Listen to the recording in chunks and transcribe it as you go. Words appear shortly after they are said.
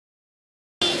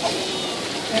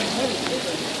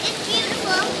It's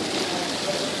beautiful.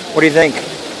 What do you think?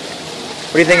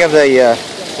 What do you think of the?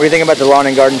 What do you think about the lawn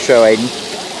and garden show, Aiden?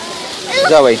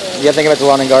 Zoe, what do you think about the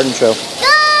lawn and garden show?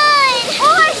 Good!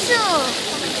 Awesome!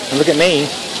 And look at me.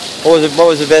 What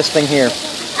was the best thing here?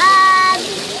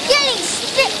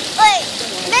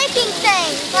 Making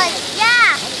things.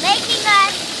 Making a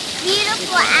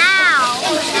beautiful owl.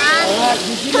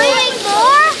 Can we make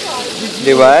more?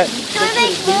 Do what? Can we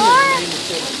make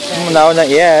more? No, not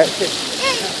yet.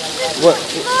 What?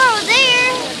 More over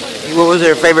there. What was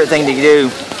their favorite thing to do?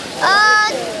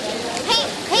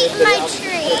 Paint my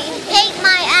tree. Paint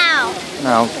my owl.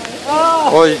 No.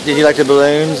 Did you like the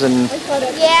balloons and?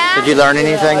 Yeah. Did you learn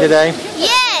anything today?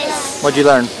 Yes. What'd you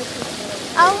learn?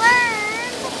 I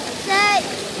learned that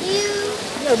you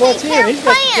what's take care He's of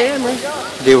got the camera.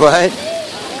 plants. Do what?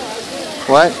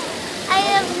 What? I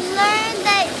have learned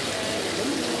that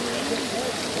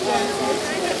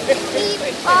you keep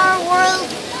our world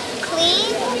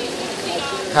clean.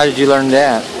 How did you learn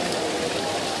that?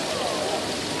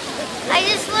 I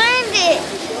just learned it.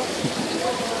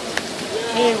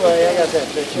 Anyway, I got that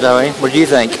picture. Zoe, what did you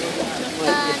think?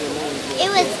 It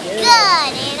was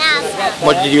good and awesome.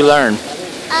 What did you learn?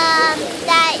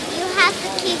 That you have to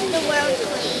keep the world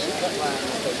clean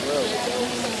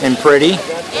And pretty?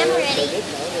 and pretty.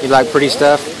 You like pretty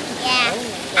stuff? Yeah,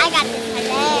 I got this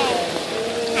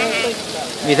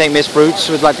today. You think Miss Broots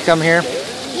would like to come here?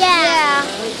 Yeah.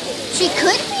 She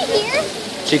could be here.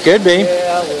 She could be.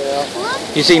 Yeah, well.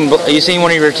 Look. You seen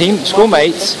one of your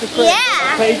schoolmates? Yeah.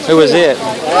 Who was it?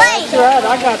 That's right,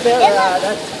 I got that right.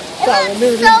 That's how I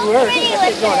knew It who looks you so were. pretty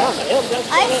with it.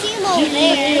 I've seen them over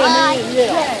there.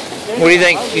 Yeah. What do you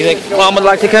think? You think Mom would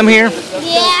like to come here?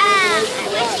 Yeah, I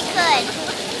wish she could.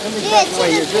 Yeah,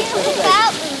 she just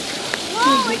about me.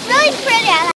 Whoa, it's really pretty.